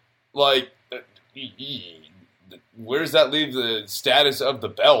 where does that leave the status of the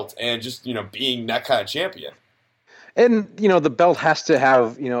belt and just, being that kind of champion? And, the belt has to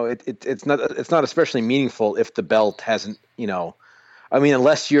have, it's not especially meaningful if the belt hasn't,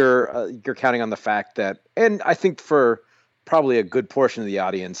 unless you're counting on the fact that, and I think for probably a good portion of the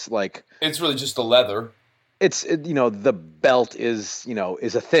audience, it's really just the leather. It's the belt is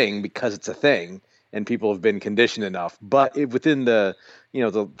a thing because it's a thing, and people have been conditioned enough. But within the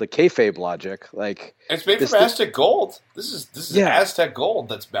the kayfabe logic, it's made from Aztec gold. This is Aztec gold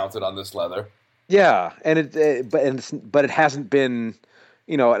that's mounted on this leather. Yeah, and it hasn't been,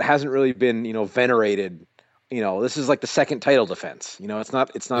 it hasn't really been venerated. This is like the second title defense. It's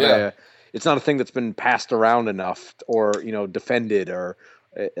not a thing that's been passed around enough or defended or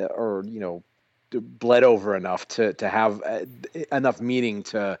bled over enough to have enough meaning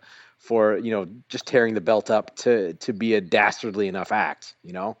for just tearing the belt up to be a dastardly enough act.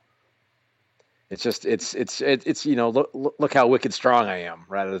 It's just look how wicked strong I am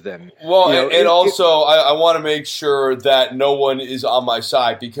rather than I want to make sure that no one is on my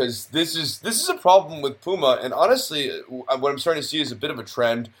side because this is a problem with Puma, and honestly what I'm starting to see is a bit of a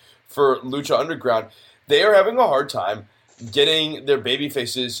trend for Lucha Underground. They are having a hard time getting their baby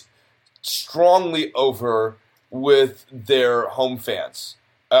faces strongly over with their home fans.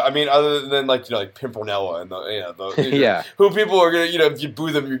 Other than like Pimpernella and the who people are gonna if you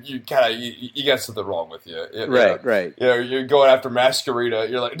boo them you got something wrong with you. Right. You're going after Masquerita.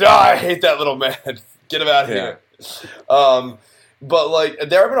 You're like, I hate that little man. Get him out of here. But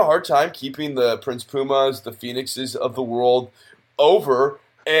they're having a hard time keeping the Prince Pumas, the Phoenixes of the world over.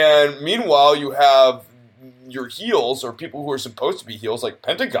 And meanwhile, you have your heels or people who are supposed to be heels, like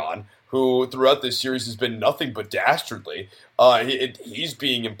Pentagon, who throughout this series has been nothing but dastardly. He's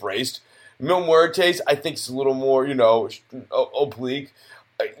being embraced. Mil Muertes, I think, is a little more, oblique.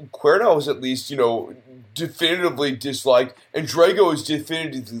 Cuerno is at least, definitively disliked, and Drago is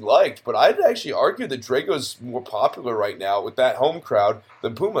definitively liked. But I'd actually argue that Drago is more popular right now with that home crowd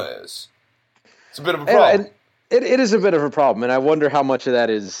than Puma is. It's a bit of a problem. And it is a bit of a problem, and I wonder how much of that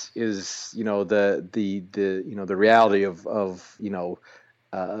is the reality of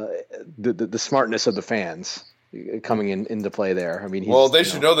the smartness of the fans coming into play there. They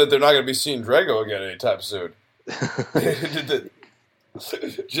should know that they're not going to be seeing Drago again anytime soon.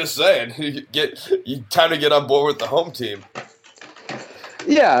 Just saying, time to get on board with the home team.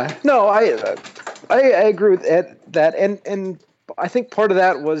 Yeah, no, I agree with that, and I think part of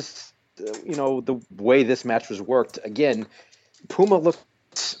that was the way this match was worked. Again, Puma looked,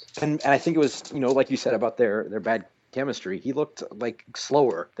 and I think it was like you said about their bad chemistry. He looked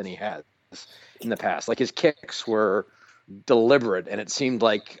slower than he has in the past. His kicks were deliberate, and it seemed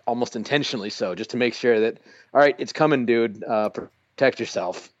like almost intentionally so, just to make sure that all right, it's coming, dude. Protect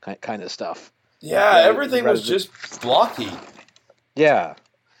yourself, kind of stuff. Yeah, everything was just blocky. Yeah,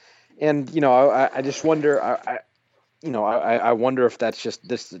 and I just wonder. I wonder if that's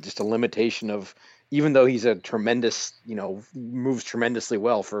just a limitation of, even though he's a tremendous, moves tremendously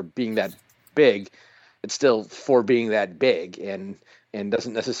well for being that big, it's still for being that big and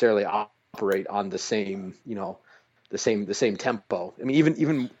doesn't necessarily operate on the same, the same tempo. I mean,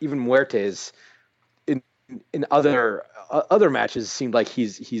 even Muertes in other matches seemed like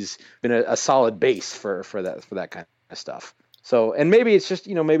he's been a solid base for that kind of stuff. So, and maybe it's just,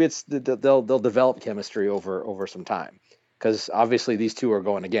 maybe it's they'll develop chemistry over some time, because obviously these two are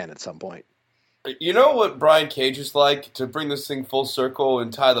going again at some point. You know what Brian Cage is like, to bring this thing full circle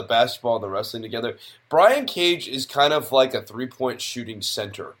and tie the basketball and the wrestling together? Brian Cage is kind of like a three-point shooting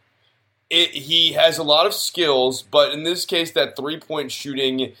center. He has a lot of skills, but in this case, that three-point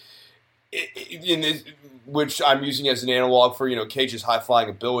shooting, which I'm using as an analog for Cage's high-flying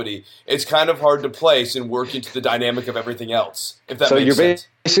ability, it's kind of hard to place and work into the dynamic of everything else. If that makes sense.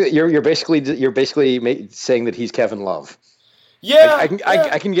 You're basically saying that he's Kevin Love. Yeah,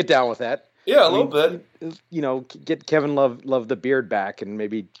 I can get down with that. Yeah, a little bit. Get Kevin Love the beard back and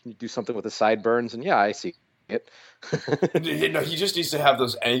maybe do something with the sideburns, and I see it. He just needs to have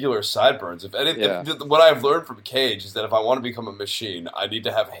those angular sideburns. What I've learned from Cage is that if I want to become a machine, I need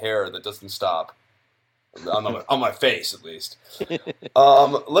to have hair that doesn't stop. On my face, at least.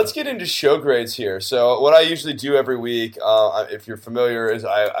 Let's get into show grades here. So what I usually do every week, if you're familiar, is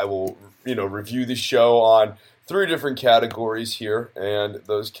I will review the show on 3 different categories here, and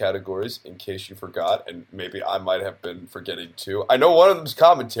those categories, in case you forgot, and maybe I might have been forgetting too. I know one of them is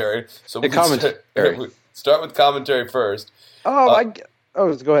commentary, so we start with commentary first. Go ahead.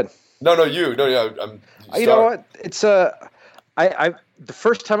 No, you. You know what? It's the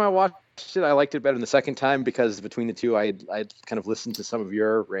first time I watched it, I liked it better than the second time, because between the two, I kind of listened to some of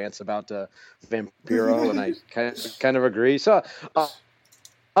your rants about Vampiro, and I kind of agree. So.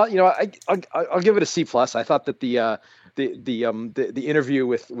 I'll give it a C+. I thought that the interview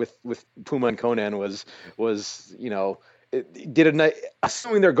with Puma and Conan was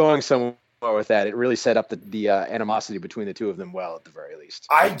assuming they're going somewhere with that, it really set up the animosity between the two of them well, at the very least.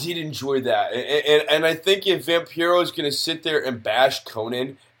 I did enjoy that, and I think if Vampiro is going to sit there and bash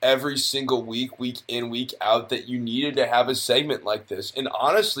Conan every single week in, week out, that you needed to have a segment like this. And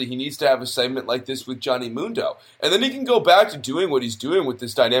honestly, he needs to have a segment like this with Johnny Mundo. And then he can go back to doing what he's doing with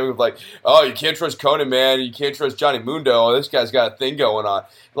this dynamic of like, oh, you can't trust Conan, man. You can't trust Johnny Mundo. Oh, this guy's got a thing going on.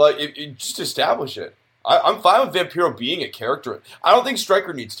 Like, just establish it. I'm fine with Vampiro being a character. I don't think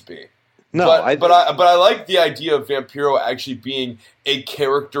Stryker needs to be. No, but I like the idea of Vampiro actually being a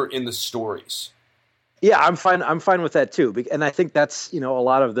character in the stories. Yeah, I'm fine with that too, and I think that's a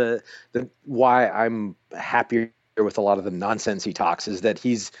lot of the why I'm happier with a lot of the nonsense he talks, is that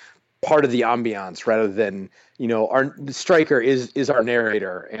he's part of the ambiance rather than our Stryker is our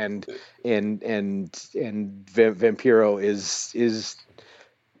narrator, and Vampiro is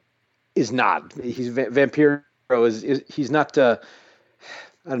not. Vampiro is he's not. I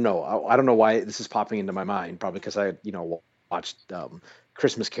don't know why this is popping into my mind. Probably because I watched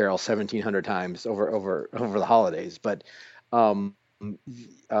Christmas Carol 1,700 times over the holidays, but he's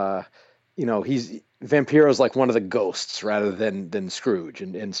Vampiro's like one of the ghosts rather than Scrooge,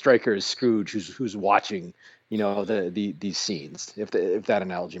 and Stryker is Scrooge who's watching these scenes. If that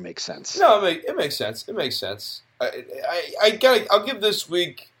analogy makes sense. No, it makes sense. It makes sense. I'll give this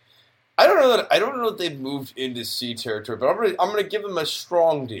week. I don't know that they've moved into C territory, but I'm gonna give them a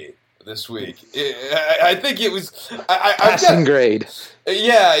strong D this week. I think it was passing grade.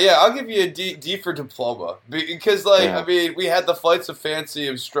 Yeah, I'll give you a D for diploma, because I mean, we had the flights of fancy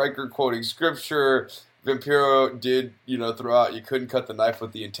of Stryker quoting scripture. Vampiro did throughout. You couldn't cut the knife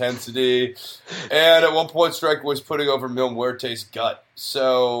with the intensity, and at one point Stryker was putting over Mil Muerte's gut.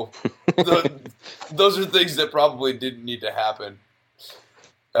 So those are things that probably didn't need to happen.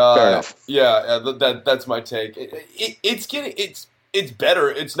 Fair enough. Yeah, that's my take. It's better.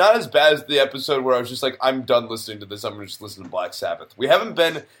 It's not as bad as the episode where I was just like, I'm done listening to this. I'm going to just listen to Black Sabbath. We haven't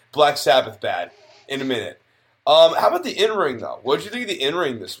been Black Sabbath bad in a minute. How about the in-ring, though? What did you think of the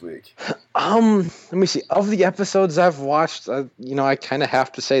in-ring this week? Let me see. Of the episodes I've watched, I kind of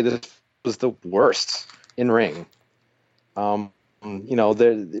have to say this was the worst in-ring.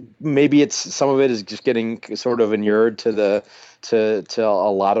 Maybe it's some of it is just getting sort of inured to a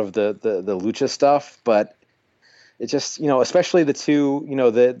lot of the lucha stuff, but it just especially the two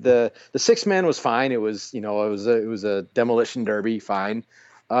the 6-man was fine. It was it was a demolition derby, fine,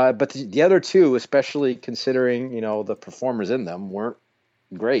 but the other two, especially considering the performers in them, weren't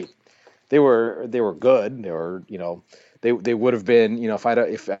great. They were good. They were they would have been if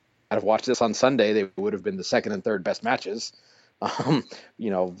have watched this on Sunday, they would have been the second and third best matches. Behind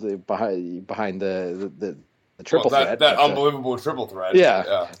the triple threat. That unbelievable triple threat.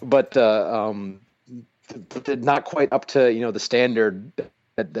 Yeah. But not quite up to the standard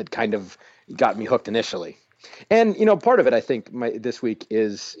that kind of got me hooked initially. And part of it, I think, this week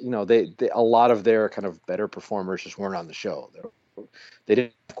is they a lot of their kind of better performers just weren't on the show. They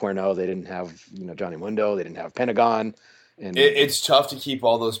didn't have Cuerno, they didn't have Johnny Mundo, they didn't have Pentagon, and it's tough to keep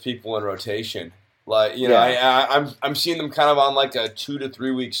all those people in rotation. Like I'm seeing them kind of on like a 2 to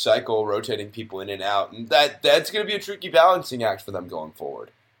 3 week cycle, rotating people in and out, and that's going to be a tricky balancing act for them going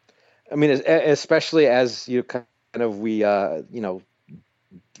forward. I mean, especially as they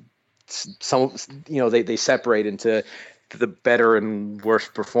separate into the better and worse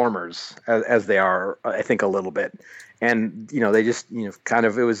performers as they are, I think, a little bit. And, they just, kind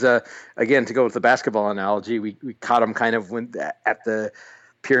of, it was, again, to go with the basketball analogy, we caught them kind of at the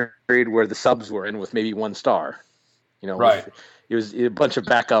period where the subs were in with maybe one star, right. It was a bunch of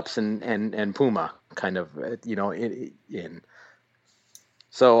backups and Puma kind of, in.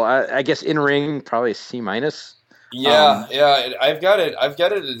 So I guess in ring, probably a C-. Yeah, I've got it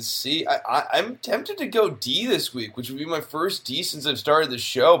at a C. I'm tempted to go D this week, which would be my first D since I've started the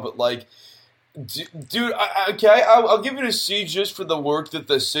show. But like, dude, I'll give it a C just for the work that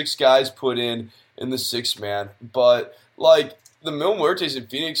the 6 guys put in the 6-man. But like, the Mil Muertes and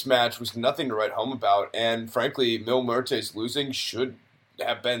Phoenix match was nothing to write home about, and frankly, Mil Muertes losing should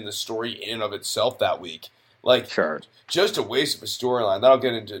have been the story in and of itself that week. Like, sure, just a waste of a storyline. That'll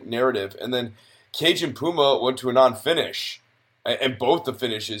get into narrative, and then Cage and Puma went to a non-finish, and both the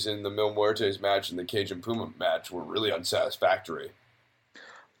finishes in the Mil Muertes match and the Cage and Puma match were really unsatisfactory.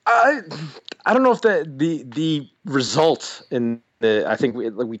 I don't know if the result in I think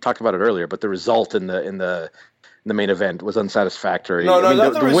we talked about it earlier, but the result in the main event was unsatisfactory. No,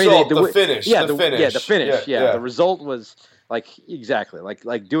 not the result. The finish. Yeah, the finish. Yeah, the finish. Yeah, the result was exactly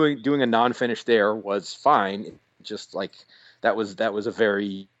like doing a non-finish there was fine. Just like that was a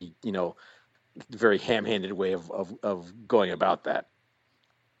very very ham-handed way of going about that.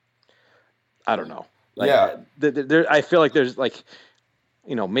 I don't know. I feel like there's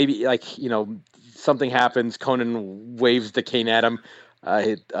maybe something happens. Conan waves the cane at him.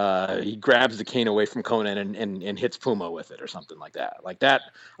 He grabs the cane away from Conan and hits Puma with it or something like that. Like that.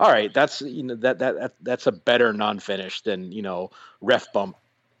 All right, that's that's a better non-finish than ref bump,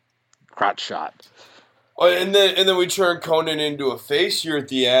 crotch shot. And then we turned Conan into a face here at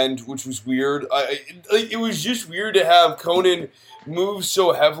the end, which was weird. It was just weird to have Conan move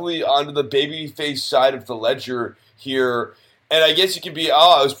so heavily onto the babyface side of the ledger here. And I guess it could be,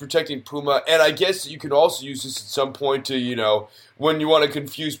 I was protecting Puma. And I guess you could also use this at some point to, when you want to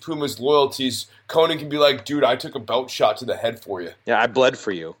confuse Puma's loyalties, Conan can be like, dude, I took a belt shot to the head for you. Yeah, I bled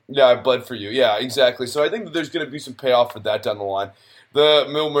for you. Yeah, I bled for you. Yeah, exactly. So I think that there's going to be some payoff for that down the line. The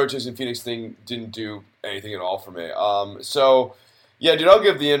Mil Muertes and Phoenix thing didn't do anything at all for me. Yeah, dude, I'll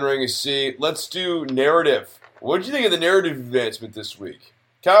give the in-ring a C. Let's do narrative. What did you think of the narrative advancement this week?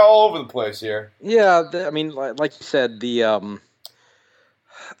 Kind of all over the place here. Yeah, like you said,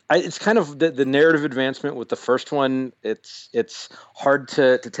 it's kind of the narrative advancement with the first one. It's hard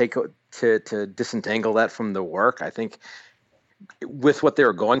to disentangle that from the work. I think with what they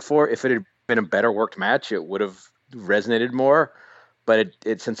were going for, if it had been a better worked match, it would have resonated more. But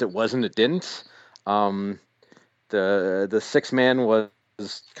it since it wasn't, it didn't. The 6-man was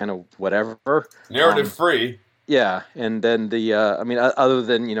kind of whatever. Narrative free. Yeah, and then other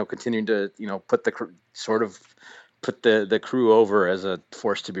than continuing to put the crew over as a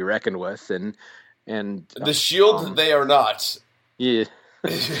force to be reckoned with, and the Shield they are not. Yeah,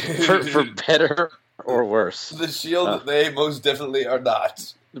 for better or worse. The Shield they most definitely are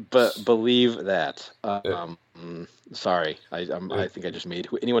not. But believe that. Sorry, I think I just made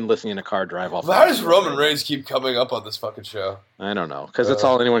anyone listening in a car drive off. How does Roman Reigns keep coming up on this fucking show? I don't know, because that's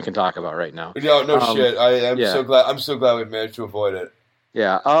all anyone can talk about right now. No shit. I'm so glad. I'm so glad we managed to avoid it.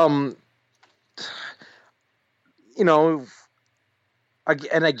 Yeah.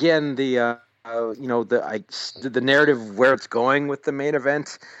 Again, the narrative where it's going with the main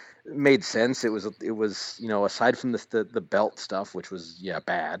event made sense. It was aside from the belt stuff, which was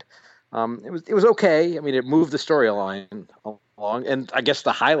bad. It was okay. I mean, it moved the storyline along, and I guess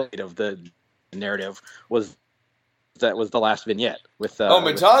the highlight of the narrative was the last vignette with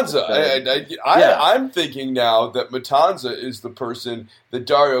Matanza. I'm thinking now that Matanza is the person that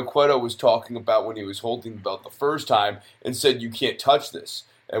Dario Cueto was talking about when he was holding the belt the first time and said you can't touch this,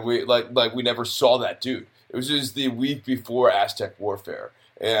 and we we never saw that dude. It was just the week before Aztec Warfare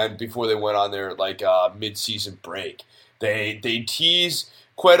and before they went on their mid-season break. They tease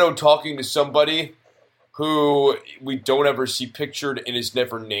Cueto talking to somebody who we don't ever see pictured and is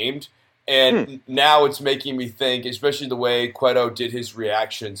never named. And now it's making me think, especially the way Cueto did his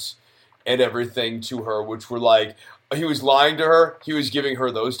reactions and everything to her, which were like, he was lying to her, he was giving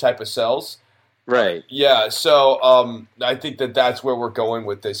her those type of cells. Right. Yeah, so I think that's where we're going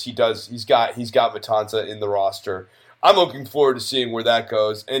with this. He's got Matanza in the roster. I'm looking forward to seeing where that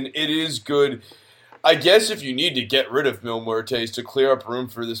goes. And it is good. I guess if you need to get rid of Mil Muertes to clear up room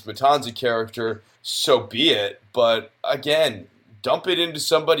for this Matanza character, so be it. But again, dump it into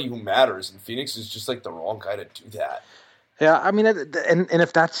somebody who matters, and Phoenix is just like the wrong guy to do that. Yeah, I mean, and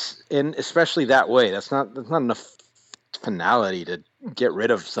if that's especially that way, that's not enough finality to get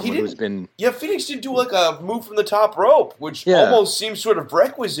rid of someone who's been. Yeah, Phoenix didn't do like a move from the top rope, which almost seems sort of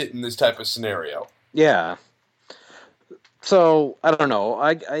requisite in this type of scenario. Yeah. So I don't know.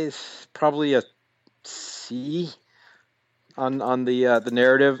 I probably a C on the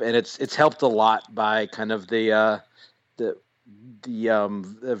narrative, and it's helped a lot by kind of the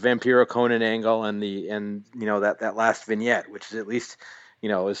Vampiro Conan angle and that last vignette, which is at least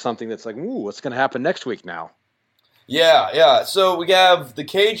is something that's like, ooh, what's going to happen next week now? Yeah. So we have the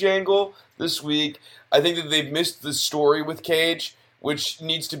Cage angle this week. I think that they've missed the story with Cage, which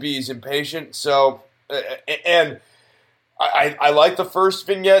needs to be he's impatient. So and I like the first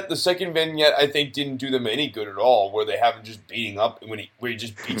vignette. The second vignette, I think, didn't do them any good at all, where they have him just beating up, where he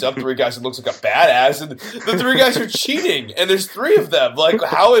just beats up three guys and looks like a badass, and the three guys are cheating, and there's three of them. Like,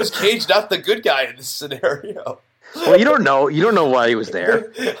 how is Cage not the good guy in this scenario? Well, you don't know why he was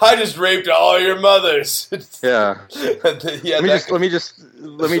there. I just raped all your mothers. Yeah. Let me just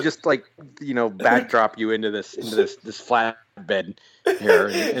backdrop you into this flatbed here.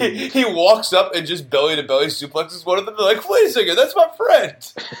 And he walks up and just belly to belly suplexes one of them. They're like, wait a second, that's my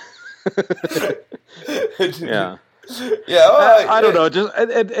friend. Yeah. Yeah, I don't know. Just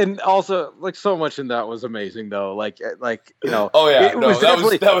and also like so much in that was amazing though. Like. Oh yeah, that was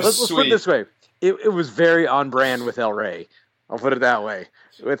sweet. Let's put it this way. It was very on brand with El Rey. I'll put it that way.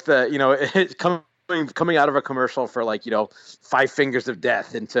 With it coming out of a commercial for 5 Fingers of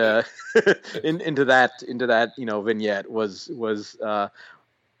Death into that vignette was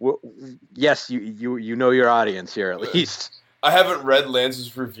yes, you know your audience here at least. I haven't read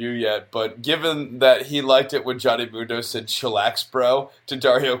Lance's review yet, but given that he liked it when Johnny Mundo said "chillax, bro" to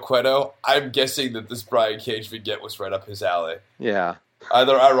Dario Cueto, I'm guessing that this Brian Cage vignette was right up his alley. Yeah.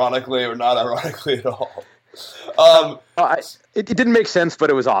 Either ironically or not ironically at all. It didn't make sense, but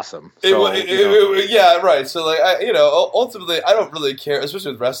it was awesome. So, yeah, right. So, ultimately, I don't really care,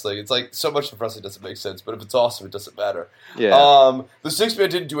 especially with wrestling. It's like so much of wrestling doesn't make sense, but if it's awesome, it doesn't matter. Yeah. The six-man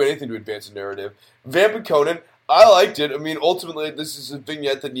didn't do anything to advance the narrative. Vamp and Conan, I liked it. I mean, ultimately, this is a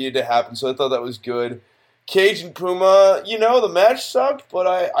vignette that needed to happen, so I thought that was good. Cage and Puma, the match sucked, but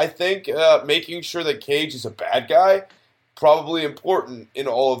I think making sure that Cage is a bad guy probably important in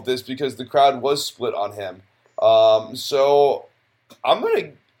all of this because the crowd was split on him. So I'm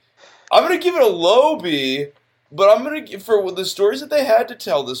gonna give it a low B, but I'm gonna for the stories that they had to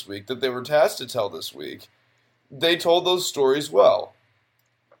tell this week, that they were tasked to tell this week, they told those stories well.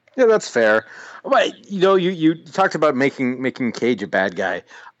 Yeah, that's fair. But you talked about making Cage a bad guy.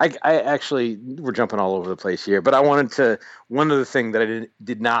 I actually, we're jumping all over the place here, but one of the things that I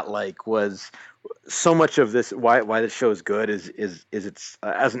did not like was so much of this. Why this show is good is it's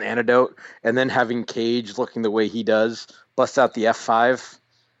as an antidote, and then having Cage looking the way he does, bust out the F5.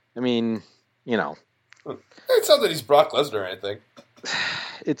 I mean, it's not that he's Brock Lesnar or anything.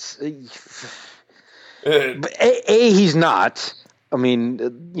 It's but he's not. I mean,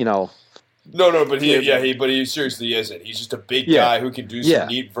 No, but he seriously isn't. He's just a big guy who can do some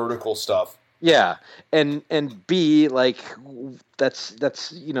neat vertical stuff. Yeah, and B,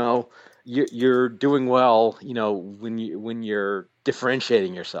 that's you're doing well, when you're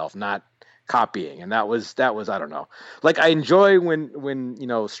differentiating yourself, not copying. And that was I don't know. Like, I enjoy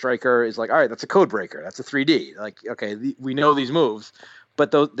when Stryker is like, all right, that's a code breaker, that's a 3D. Like, okay, we know these moves,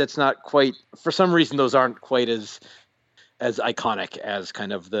 but that's not quite, for some reason those aren't quite as iconic as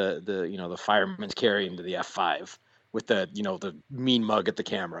kind of the fireman's carry into the F5 with the the mean mug at the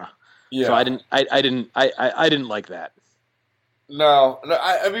camera. Yeah. So I didn't like that. No,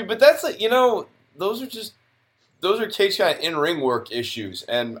 I mean, but that's those are Cage kind of in-ring work issues,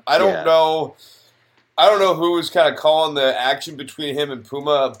 and I don't know. I don't know who was kind of calling the action between him and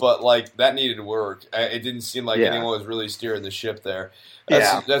Puma, but like that needed work. It didn't seem like anyone was really steering the ship there.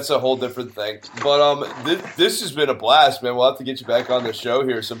 That's a whole different thing. But this has been a blast, man. We'll have to get you back on the show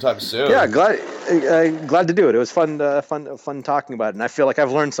here sometime soon. Yeah, glad to do it. It was fun talking about it, and I feel like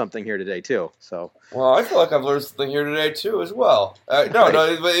I've learned something here today too. So, well, I feel like I've learned something here today too, as well.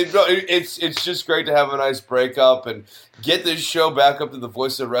 It's just great to have a nice breakup and get this show back up to the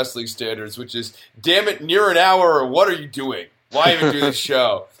Voice of Wrestling standards, which is, damn it, near an hour. Or what are you doing? Why even do this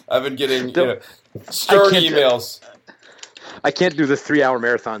show? I've been getting stern emails. I can't do the 3-hour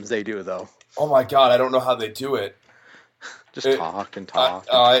marathons they do, though. Oh, my God. I don't know how they do it. Just talk and talk.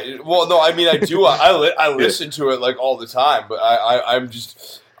 Well, no, I mean, I do. I listen to it, like, all the time. But I'm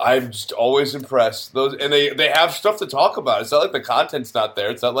just always impressed. They have stuff to talk about. It's not like the content's not there.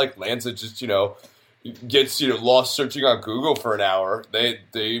 It's not like Lanza just, gets, lost searching on Google for an hour.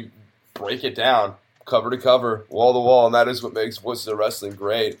 They break it down, cover to cover, wall to wall, and that is what makes Voices of Wrestling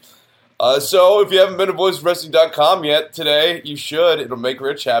great. So if you haven't been to voicesofwrestling.com yet today, you should. It'll make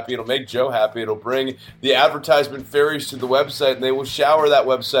Rich happy. It'll make Joe happy. It'll bring the advertisement fairies to the website, and they will shower that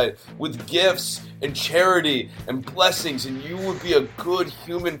website with gifts and charity and blessings, and you would be a good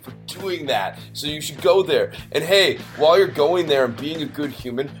human for doing that. So you should go there. And hey, while you're going there and being a good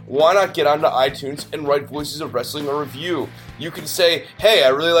human, why not get onto iTunes and write Voices of Wrestling a review? You can say, hey, I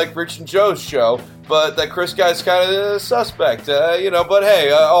really like Rich and Joe's show, but that Chris guy's kind of suspect, but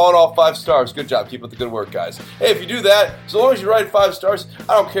hey, all in all, 5 stars. Good job. Keep up the good work, guys. Hey, if you do that, as long as you write 5 stars,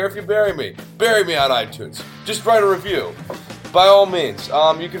 I don't care if you bury me. Bury me on iTunes. Just write a review. By all means.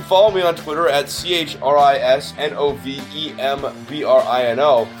 You can follow me on Twitter at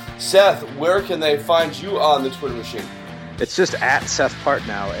CHRISNOVEMBRINO. Seth, where can they find you on the Twitter machine? It's just at Seth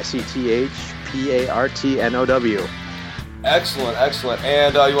Partnow, SETHPARTNOW. Excellent.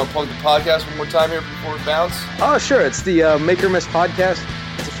 And you want to plug the podcast one more time here before we bounce? Oh, sure. It's the Make or Miss podcast.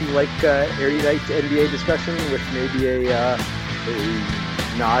 If you like erudite NBA discussion with maybe a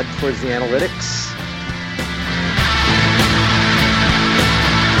nod towards the analytics.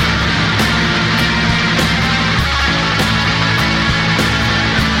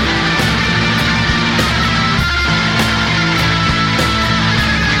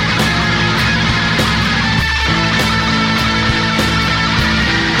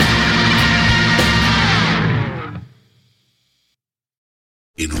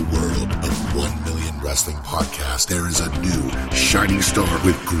 In a world of 1 million wrestling podcasts, there is a new shining star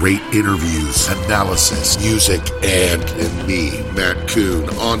with great interviews, analysis, music, and me, Matt Coon,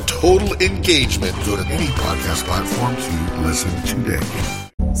 on total engagement. Go to any podcast platform to listen today.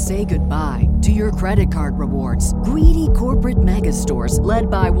 Say goodbye to your credit card rewards. Greedy corporate mega stores,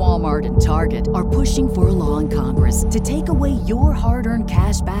 led by Walmart and Target, are pushing for a law in Congress to take away your hard-earned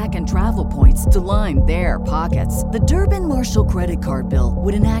cash back and travel points to line their pockets. The Durbin-Marshall credit card bill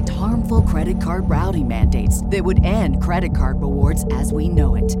would enact harmful credit card routing mandates that would end credit card rewards as we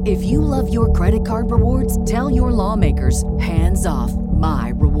know it. If you love your credit card rewards, tell your lawmakers, hands off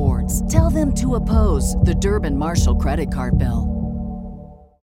my rewards. Tell them to oppose the Durbin-Marshall credit card bill.